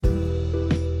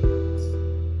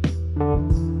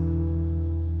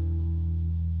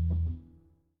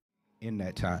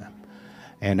that time.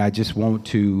 And I just want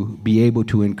to be able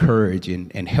to encourage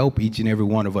and help each and every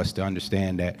one of us to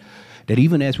understand that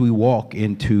even as we walk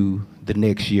into the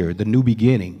next year, the new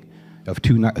beginning of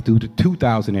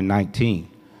 2019,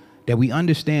 that we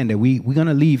understand that we're going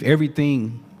to leave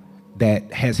everything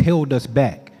that has held us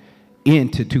back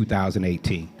into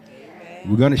 2018.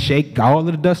 We're going to shake all of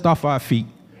the dust off our feet,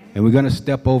 and we're going to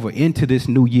step over into this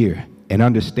new year and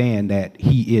understand that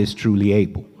he is truly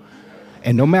able.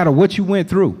 And no matter what you went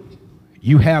through,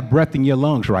 you have breath in your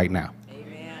lungs right now.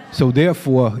 Amen. So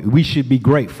therefore, we should be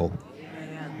grateful.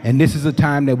 Amen. And this is a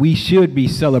time that we should be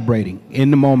celebrating in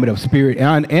the moment of spirit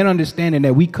and understanding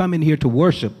that we come in here to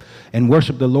worship and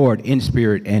worship the Lord in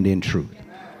spirit and in truth.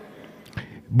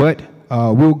 But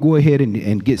we'll go ahead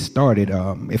and get started.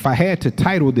 If I had to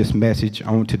title this message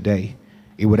on today,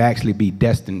 it would actually be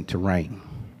Destined to Reign.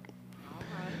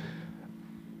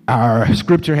 Our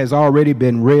scripture has already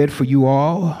been read for you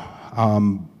all.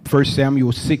 1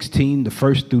 Samuel 16, the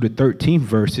 1st through the 13th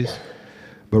verses.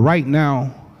 But right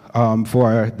now,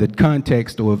 for the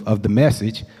context of the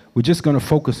message, we're just going to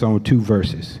focus on 2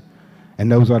 verses. And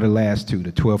those are the last 2,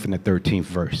 the 12th and the 13th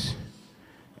verse.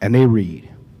 And they read,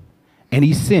 "And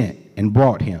he sent and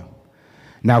brought him.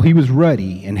 Now he was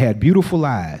ruddy and had beautiful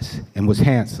eyes and was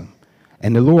handsome.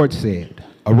 And the Lord said,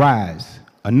 Arise,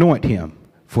 anoint him,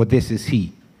 for this is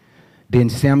he. Then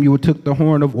Samuel took the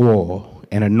horn of oil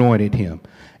and anointed him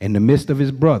in the midst of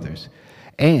his brothers.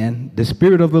 And the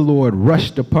Spirit of the Lord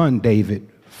rushed upon David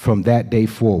from that day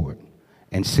forward.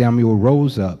 And Samuel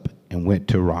rose up and went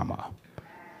to Ramah."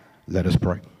 Let us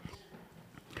pray.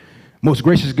 Most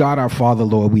gracious God, our Father,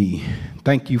 Lord, we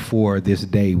thank you for this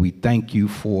day. We thank you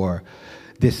for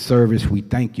this service. We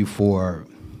thank you for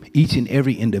each and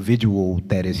every individual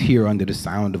that is here under the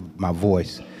sound of my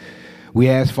voice. We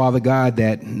ask, Father God,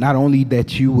 that not only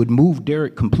that you would move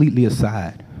Derek completely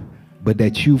aside, but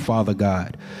that you, Father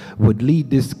God, would lead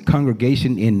this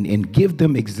congregation and give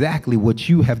them exactly what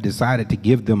you have decided to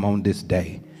give them on this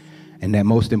day. And that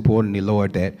most importantly,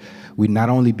 Lord, that we not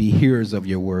only be hearers of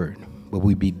your word, but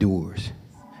we be doers.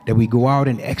 That we go out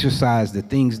and exercise the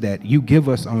things that you give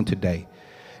us on today.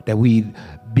 That we'd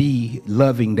be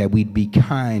loving, that we'd be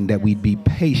kind, that we'd be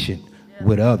patient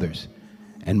with others.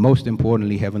 And most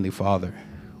importantly, Heavenly Father,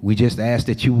 we just ask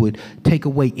that you would take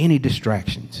away any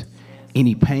distractions,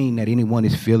 any pain that anyone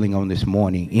is feeling on this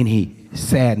morning, any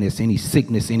sadness, any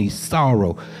sickness, any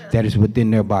sorrow that is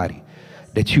within their body,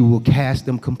 that you will cast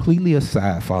them completely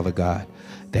aside, Father God,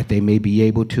 that they may be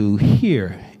able to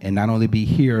hear and not only be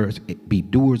hearers, be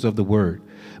doers of the word,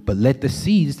 but let the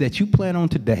seeds that you plant on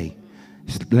today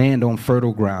land on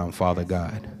fertile ground, Father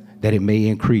God, that it may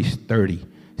increase 30,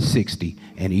 60,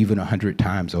 and even 100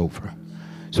 times over.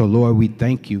 So, Lord, we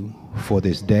thank you for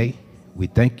this day. We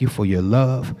thank you for your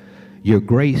love, your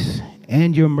grace,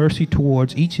 and your mercy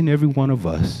towards each and every one of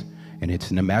us. And it's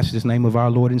in the Master's name of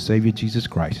our Lord and Savior, Jesus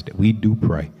Christ, that we do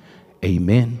pray.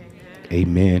 Amen,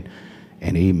 amen,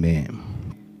 and amen.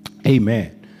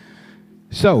 Amen.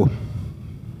 So,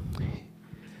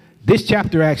 this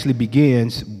chapter actually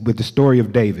begins with the story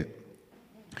of David,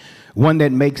 one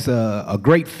that makes a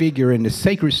great figure in the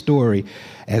sacred story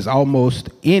as almost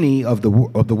any of the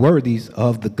worthies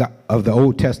of the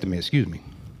Old Testament.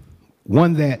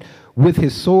 One that with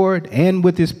his sword and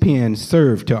with his pen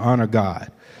served to honor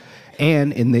God,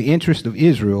 and in the interest of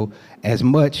Israel as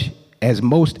much as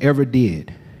most ever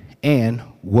did, and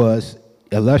was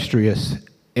illustrious.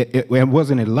 It was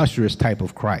an illustrious type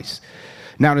of Christ.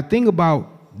 Now, the thing about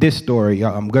this story,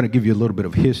 I'm going to give you a little bit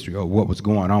of history of what was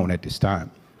going on at this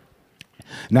time.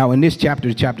 Now, in this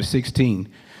chapter, chapter 16,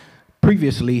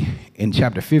 previously in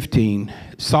chapter 15,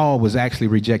 Saul was actually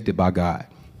rejected by God.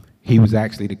 He was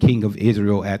actually the king of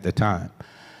Israel at the time.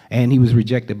 And he was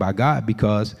rejected by God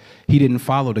because he didn't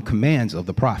follow the commands of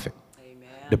the prophet. Amen.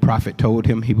 The prophet told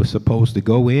him he was supposed to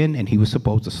go in and he was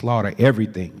supposed to slaughter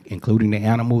everything, including the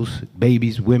animals,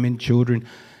 babies, women, children,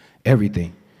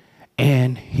 everything.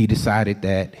 And he decided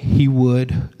that he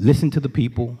would listen to the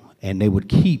people and they would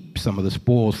keep some of the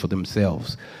spoils for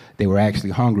themselves. They were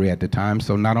actually hungry at the time,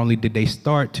 so not only did they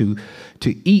start to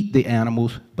eat the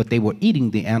animals, but they were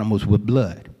eating the animals with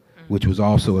blood, which was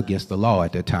also against the law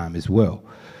at that time as well.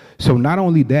 So not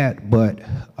only that, but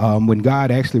when God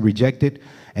actually rejected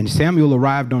and Samuel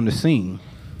arrived on the scene,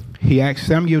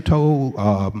 Samuel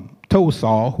told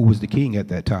Saul, who was the king at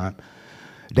that time,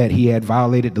 that he had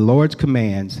violated the Lord's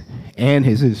commands and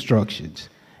his instructions.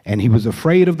 And he was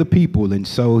afraid of the people, and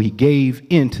so he gave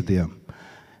in to them.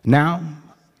 Now,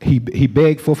 he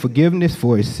begged for forgiveness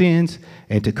for his sins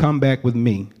and to come back with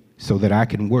me so that I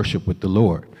can worship with the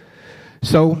Lord.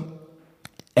 So,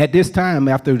 at this time,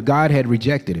 after God had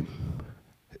rejected him,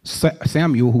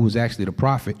 Samuel, who was actually the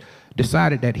prophet,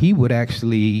 decided that he would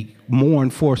actually mourn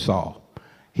for Saul.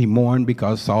 He mourned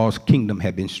because Saul's kingdom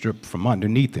had been stripped from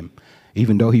underneath him.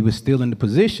 Even though he was still in the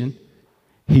position,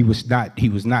 he was not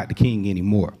the king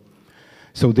anymore.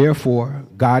 So therefore,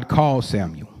 God called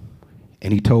Samuel,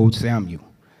 and he told Samuel,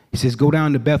 he says, go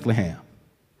down to Bethlehem,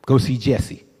 go see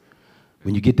Jesse.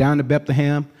 When you get down to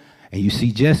Bethlehem and you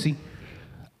see Jesse,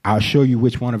 I'll show you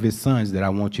which one of his sons that I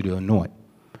want you to anoint.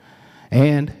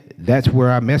 And that's where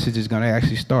our message is going to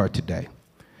actually start today.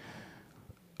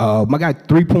 I got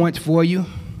 3 points for you,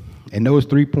 and those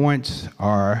 3 points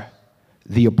are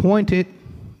the appointed,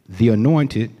 the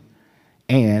anointed,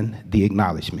 and the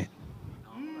acknowledgement.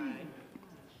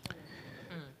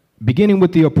 Beginning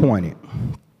with the appointed.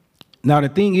 Now, the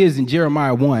thing is, in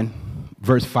Jeremiah 1,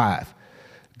 verse 5,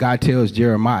 God tells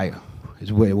Jeremiah,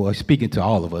 well, speaking to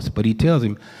all of us, but he tells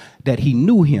him that he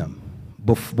knew him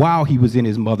while he was in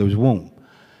his mother's womb.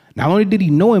 Not only did he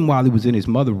know him while he was in his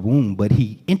mother's womb, but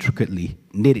he intricately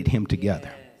knitted him together.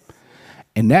 Yes.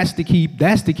 And that's the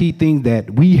key thing that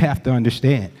we have to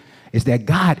understand, is that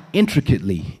God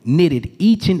intricately knitted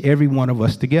each and every one of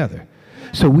us together.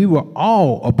 So we were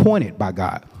all appointed by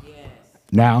God. Yes.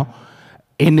 Now,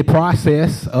 in the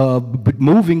process of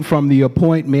moving from the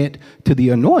appointment to the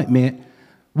anointment,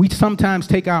 we sometimes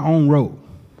take our own road.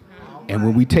 And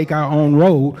when we take our own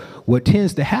road, what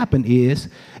tends to happen is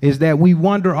that we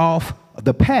wander off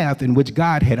the path in which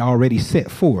God had already set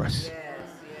for us. Yes,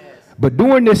 yes. But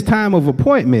during this time of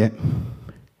appointment,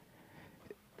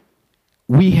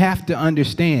 we have to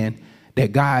understand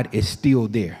that God is still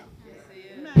there.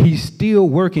 He's still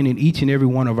working in each and every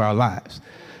one of our lives.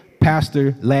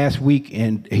 Pastor last week,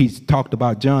 and he's talked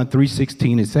about John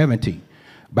 3:16 and 17,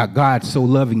 about God so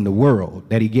loving the world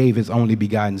that he gave his only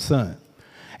begotten son.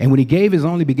 And when he gave his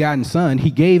only begotten son, he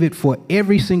gave it for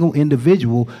every single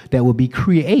individual that will be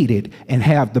created and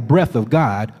have the breath of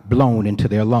God blown into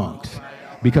their lungs.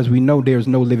 Because we know there's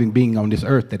no living being on this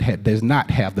earth that does not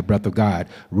have the breath of God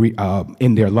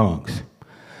in their lungs.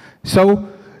 So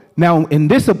now in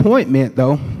this appointment,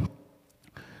 though,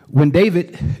 when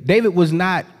David was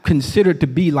not considered to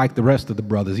be like the rest of the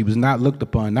brothers. He was not looked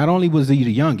upon. Not only was he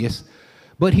the youngest,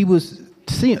 but he was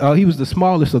the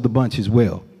smallest of the bunch as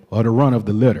well, or the run of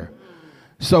the litter.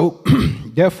 So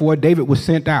therefore, David was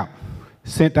sent out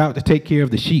to take care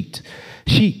of the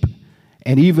sheep.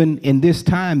 And even in this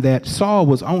time that Samuel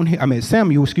was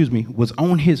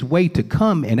on his way to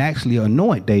come and actually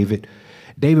anoint David,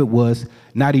 David was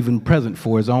not even present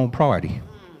for his own party.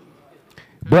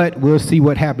 But we'll see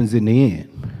what happens in the end.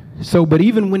 So, but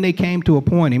even when they came to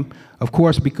appoint him, of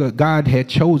course, because God had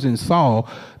chosen Saul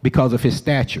because of his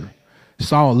stature.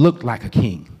 Saul looked like a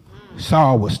king.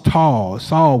 Saul was tall.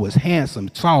 Saul was handsome.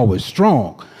 Saul was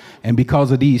strong. And because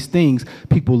of these things,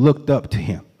 people looked up to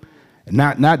him.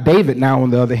 Not David now, on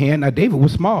the other hand. Now, David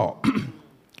was small.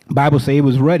 Bible say he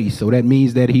was ruddy, so that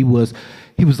means that he was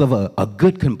of a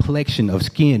good complexion of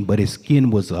skin, but his skin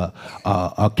was a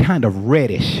kind of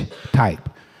reddish type.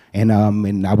 And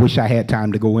I wish I had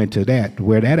time to go into that,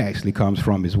 where that actually comes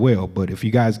from as well. But if you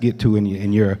guys get to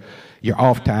in your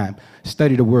off time,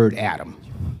 study the word Adam.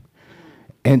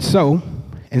 And so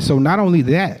not only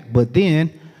that, but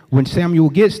then when Samuel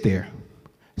gets there,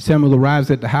 Samuel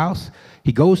arrives at the house.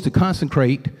 He goes to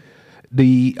consecrate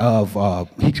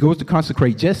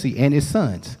Jesse and his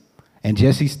sons. And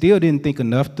Jesse still didn't think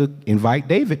enough to invite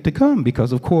David to come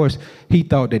because, of course, he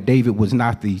thought that David was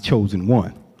not the chosen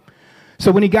one.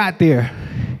 So when he got there,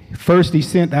 first he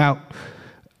sent out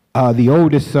the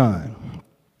oldest son,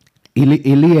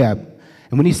 Eliab.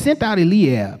 And when he sent out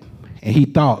Eliab, and he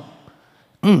thought,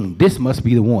 this must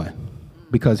be the one,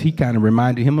 because he kind of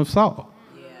reminded him of Saul.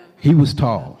 Yeah. He was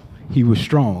tall. He was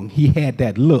strong. He had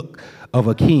that look of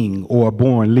a king or a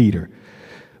born leader.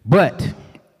 But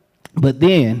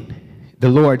then the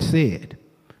Lord said,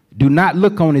 do not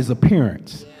look on his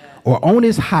appearance or on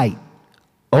his height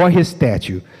or his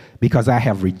stature, because I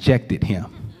have rejected him.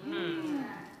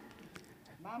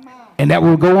 And that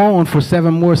will go on for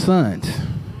 7 more sons.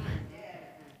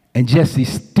 And Jesse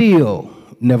still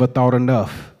never thought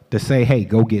enough to say, hey,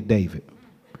 go get David.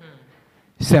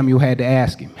 Samuel had to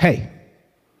ask him, hey,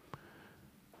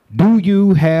 do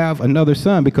you have another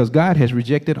son? Because God has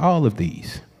rejected all of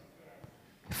these.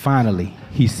 Finally,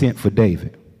 he sent for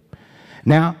David.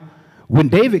 Now, when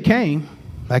David came,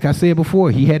 like I said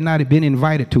before, he had not been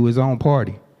invited to his own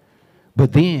party.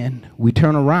 But then we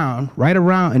turn around, right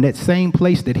around in that same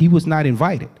place that he was not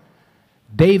invited.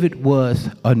 David was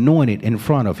anointed in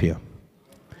front of him.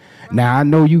 Now, I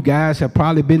know you guys have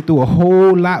probably been through a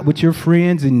whole lot with your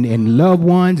friends and loved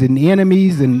ones and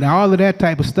enemies and all of that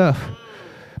type of stuff.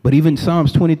 But even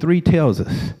Psalms 23 tells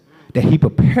us that he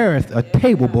prepareth a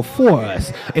table before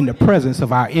us in the presence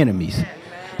of our enemies.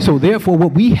 So therefore,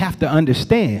 what we have to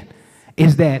understand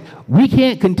is that we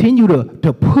can't continue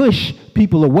to push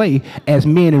people away as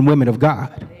men and women of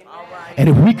God. And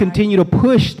if we continue to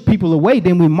push people away,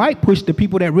 then we might push the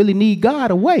people that really need God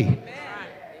away.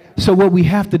 So what we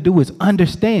have to do is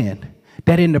understand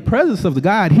that in the presence of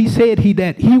God, he said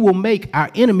that he will make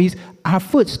our enemies our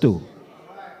footstool.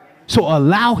 So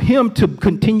allow him to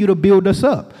continue to build us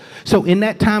up. So in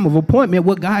that time of appointment,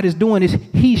 what God is doing is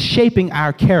he's shaping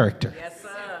our character. Yes,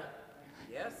 sir.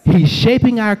 Yes. He's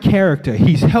shaping our character.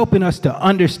 He's helping us to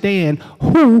understand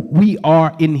who we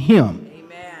are in him.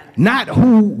 Not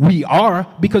who we are,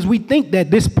 because we think that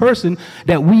this person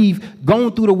that we've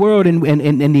gone through the world and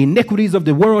the iniquities of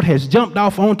the world has jumped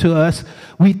off onto us.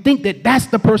 We think that that's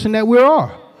the person that we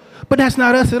are. But that's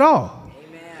not us at all.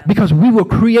 Amen. Because we were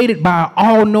created by an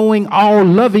all-knowing,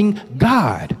 all-loving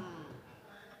God.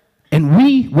 And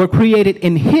we were created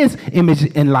in his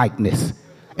image and likeness.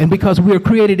 And because we are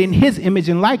created in his image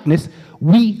and likeness,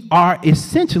 we are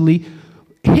essentially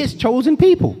his chosen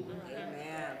people.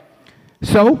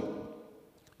 So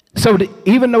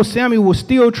even though Samuel was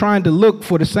still trying to look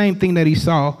for the same thing that he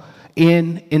saw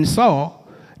in Saul,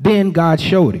 then God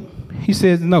showed him. He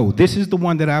says, no, this is the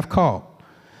one that I've called.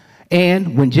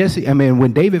 And when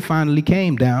David finally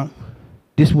came down,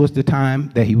 this was the time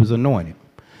that he was anointed.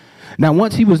 Now,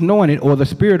 once he was anointed, or the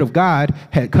Spirit of God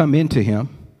had come into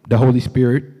him, the Holy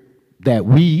Spirit that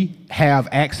we have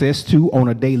access to on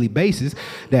a daily basis,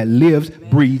 that lives,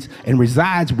 breathes, and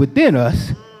resides within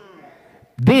us,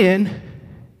 then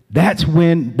that's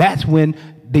when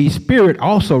the Spirit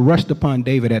also rushed upon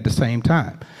David at the same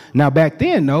time. Now back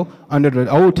then, though, under the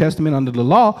Old Testament, under the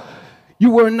law,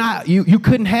 you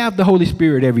couldn't have the Holy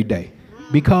Spirit every day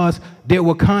because there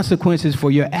were consequences for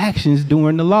your actions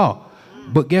during the law.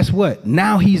 But guess what?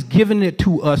 Now he's given it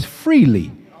to us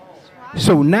freely.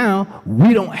 So now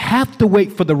we don't have to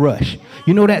wait for the rush.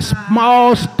 You know that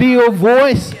small, still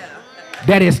voice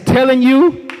that is telling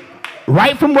you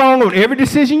right from wrong on every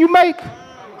decision you make?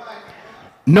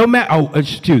 No matter,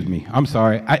 excuse me, I'm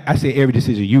sorry. I say every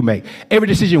decision you make. Every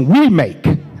decision we make.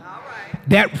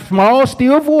 That small,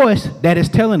 still voice that is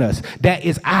telling us, that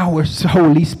is our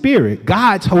Holy Spirit,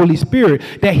 God's Holy Spirit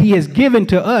that he has given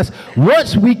to us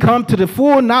once we come to the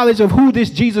full knowledge of who this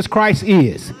Jesus Christ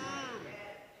is.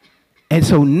 And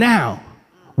so now,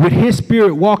 with his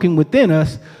Spirit walking within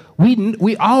us,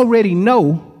 we already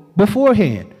know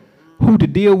beforehand who to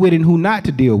deal with and who not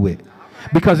to deal with.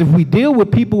 Because if we deal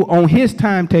with people on his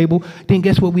timetable, then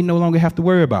guess what we no longer have to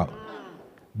worry about?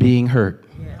 Being hurt.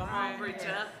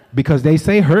 Because they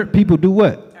say hurt people do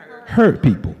what? Hurt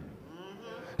people.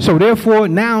 So therefore,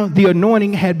 now the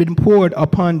anointing had been poured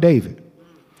upon David.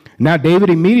 Now David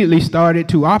immediately started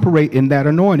to operate in that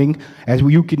anointing, as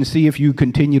you can see if you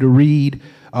continue to read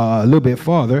a little bit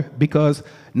farther, because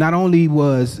not only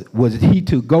was he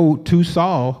to go to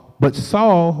Saul, but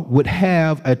Saul would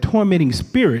have a tormenting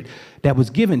spirit that was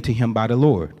given to him by the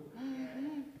Lord.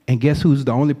 And guess who's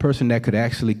the only person that could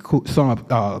actually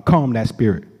calm that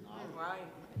spirit?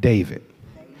 David.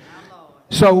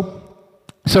 So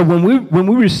when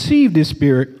we receive this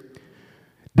spirit,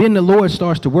 then the Lord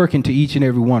starts to work into each and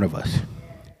every one of us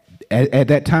at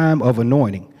that time of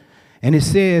anointing. And it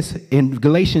says in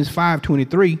Galatians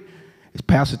 5:23, as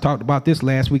Pastor talked about this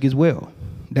last week as well,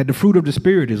 that the fruit of the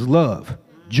Spirit is love,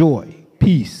 joy,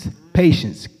 peace,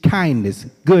 patience, kindness,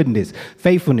 goodness,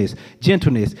 faithfulness,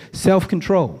 gentleness,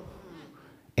 self-control.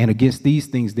 And against these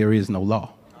things there is no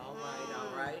law. All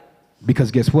right.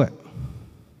 Because guess what?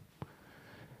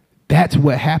 That's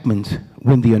what happens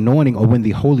when the anointing or when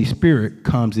the Holy Spirit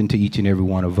comes into each and every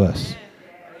one of us.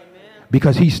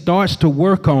 Because he starts to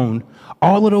work on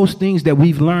all of those things that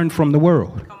we've learned from the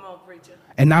world. Come on, preacher.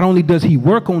 And not only does he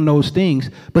work on those things,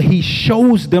 but he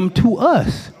shows them to us.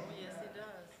 Yes, he does.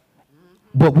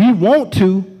 But we want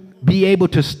to be able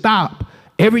to stop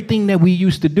everything that we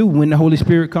used to do when the Holy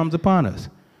Spirit comes upon us.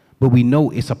 But we know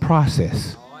it's a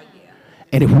process.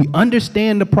 And if we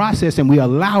understand the process and we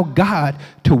allow God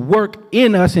to work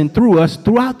in us and through us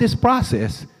throughout this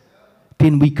process,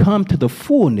 then we come to the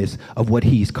fullness of what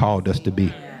he's called us to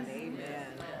be.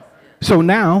 So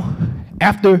now,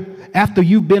 after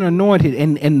you've been anointed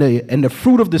and the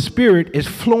fruit of the Spirit is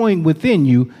flowing within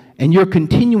you and you're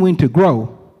continuing to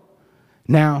grow,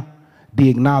 now the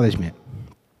acknowledgement.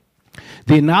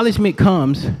 The acknowledgement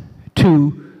comes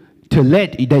to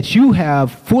let that you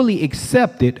have fully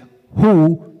accepted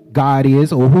who God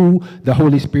is or who the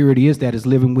Holy Spirit is that is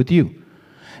living with you.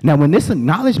 Now, when this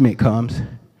acknowledgement comes,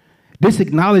 this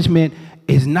acknowledgement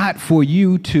is not for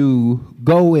you to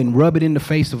go and rub it in the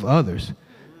face of others,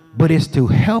 but it's to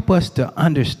help us to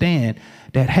understand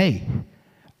that, hey,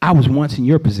 I was once in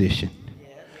your position.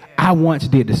 I once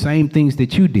did the same things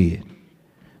that you did.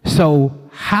 So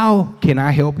how can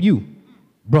I help you,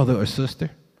 brother or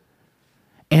sister?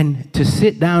 And to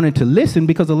sit down and to listen,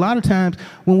 because a lot of times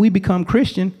when we become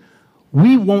Christian,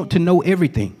 we want to know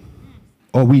everything,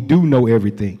 or we do know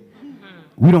everything.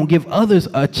 We don't give others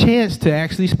a chance to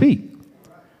actually speak.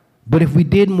 But if we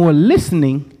did more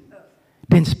listening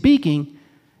than speaking,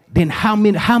 then how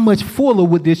much fuller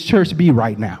would this church be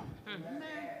right now?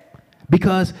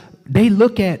 Because they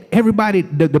look at everybody,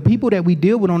 the people that we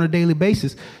deal with on a daily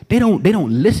basis, they don't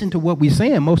listen to what we're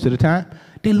saying most of the time.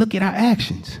 They look at our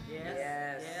actions.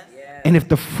 And if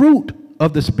the fruit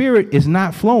of the Spirit is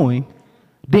not flowing,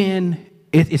 then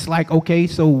it's like, okay,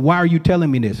 so why are you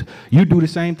telling me this? You do the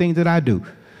same things that I do.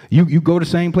 You go the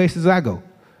same places I go.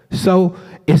 So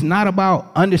it's not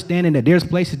about understanding that there's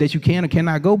places that you can or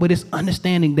cannot go, but it's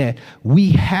understanding that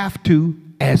we have to,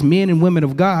 as men and women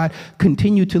of God,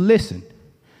 continue to listen.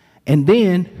 And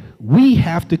then we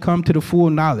have to come to the full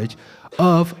knowledge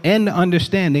of and the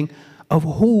understanding of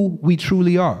who we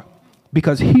truly are.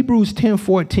 Because Hebrews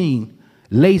 10:14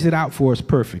 lays it out for us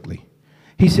perfectly.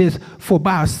 He says, for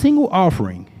by a single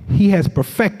offering, he has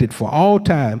perfected for all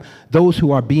time those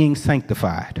who are being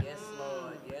sanctified. Yes,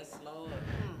 Lord. Yes, Lord.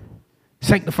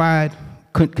 Sanctified,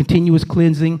 continuous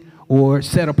cleansing, or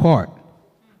set apart.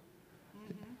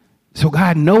 So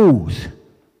God knows.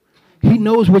 He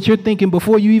knows what you're thinking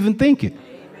before you even think it.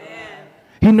 Amen.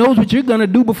 He knows what you're going to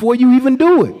do before you even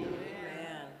do it. Amen.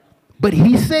 But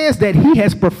he says that he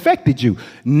has perfected you,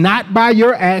 not by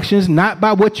your actions, not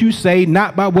by what you say,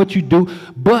 not by what you do,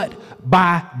 but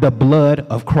by the blood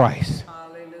of Christ.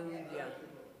 Hallelujah.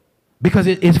 Because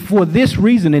it is for this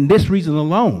reason and this reason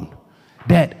alone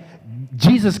that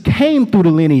Jesus came through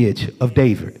the lineage of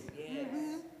David,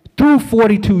 through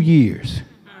 42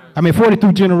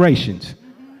 generations,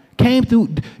 came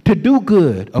through to do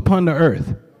good upon the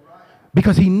earth,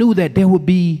 because he knew that there would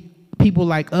be people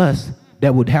like us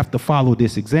that would have to follow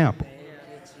this example.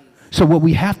 So what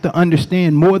we have to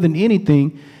understand more than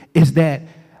anything is that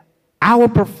our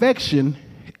perfection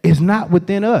is not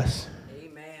within us.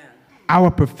 Amen.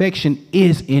 Our perfection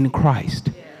is in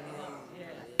Christ.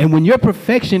 And when your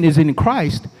perfection is in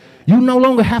Christ, you no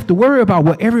longer have to worry about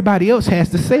what everybody else has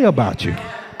to say about you.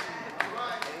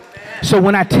 So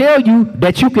when I tell you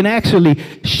that you can actually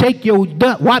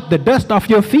wipe the dust off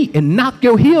your feet and knock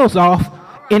your heels off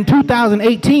in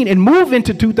 2018 and move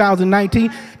into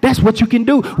 2019, that's what you can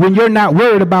do when you're not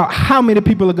worried about how many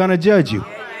people are going to judge you.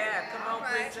 Yeah, come on,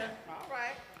 preacher.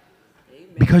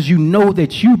 Because you know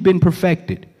that you've been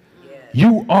perfected.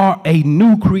 You are a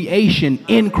new creation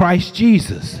in Christ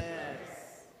Jesus.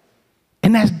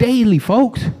 And that's daily,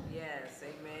 folks. Yes,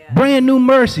 amen. Brand new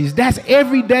mercies. That's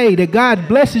every day that God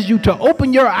blesses you to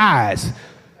open your eyes.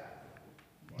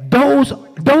 Those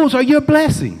are your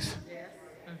blessings.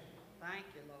 Thank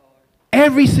you, Lord.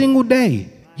 Every single day,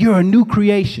 you're a new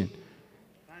creation.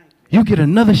 You get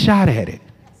another shot at it.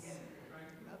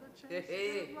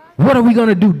 What are we going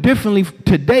to do differently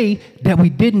today that we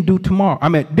didn't do tomorrow?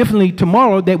 Differently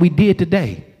tomorrow that we did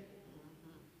today.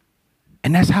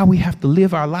 And that's how we have to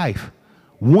live our life,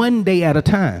 one day at a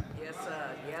time. Yes,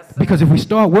 sir. Yes, sir. Because if we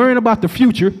start worrying about the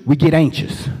future, we get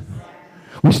anxious.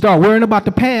 We start worrying about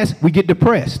the past, we get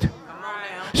depressed. Come on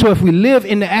now. So if we live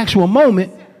in the actual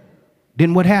moment,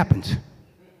 then what happens?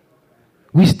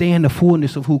 We stay in the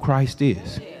fullness of who Christ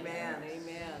is. Amen.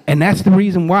 Amen. And that's the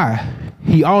reason why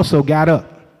he also got up.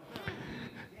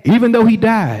 Even though he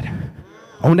died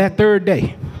on that third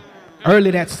day, early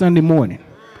that Sunday morning,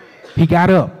 he got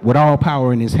up with all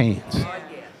power in his hands.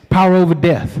 Power over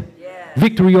death,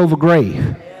 victory over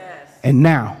grave. And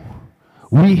now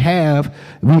we have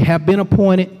been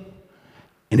appointed.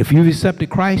 And if you've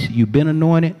accepted Christ, you've been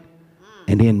anointed.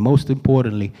 And then most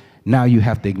importantly, now you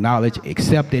have to acknowledge,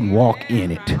 accept, and walk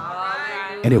in it.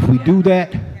 And if we do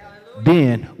that,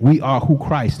 then we are who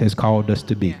Christ has called us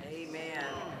to be.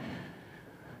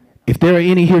 If there are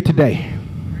any here today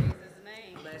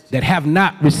that have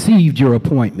not received your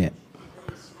appointment,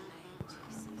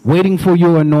 waiting for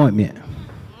your anointment,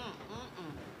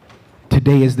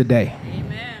 today is the day.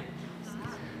 Amen.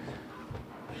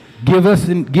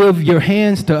 Give your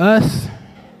hands to us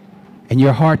and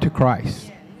your heart to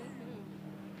Christ.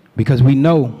 Because we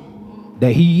know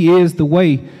that he is the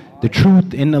way, the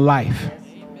truth, and the life.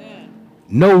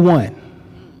 No one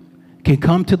can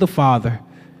come to the Father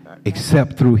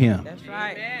except through him. That's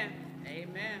right.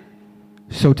 Amen.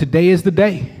 So today is the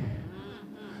day.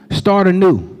 Start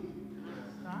anew.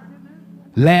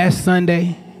 Last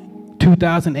Sunday,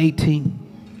 2018,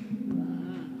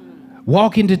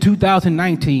 Walk into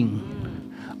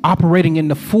 2019 operating in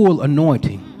the full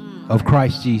anointing of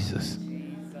Christ Jesus.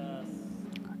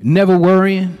 Never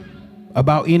worrying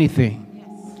about anything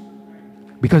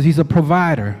because he's a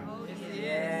provider.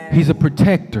 He's a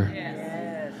protector.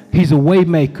 He's a way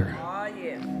maker.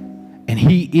 And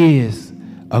he is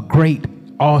a great,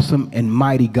 awesome, and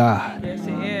mighty God. Yes,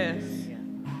 he is.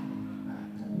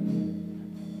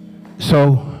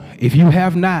 So if you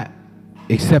have not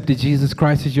accepted Jesus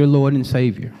Christ as your Lord and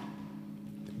Savior,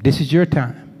 this is your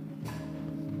time.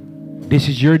 This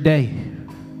is your day.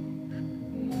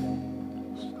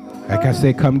 Like I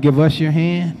said, come give us your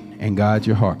hand and guide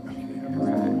your heart.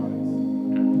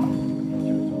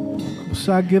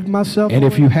 So I give myself. And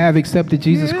if you have accepted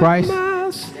Jesus Christ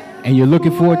and you're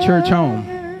looking for a church home,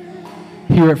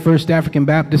 here at First African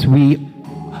Baptist, we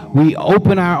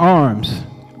open our arms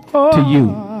to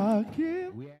you.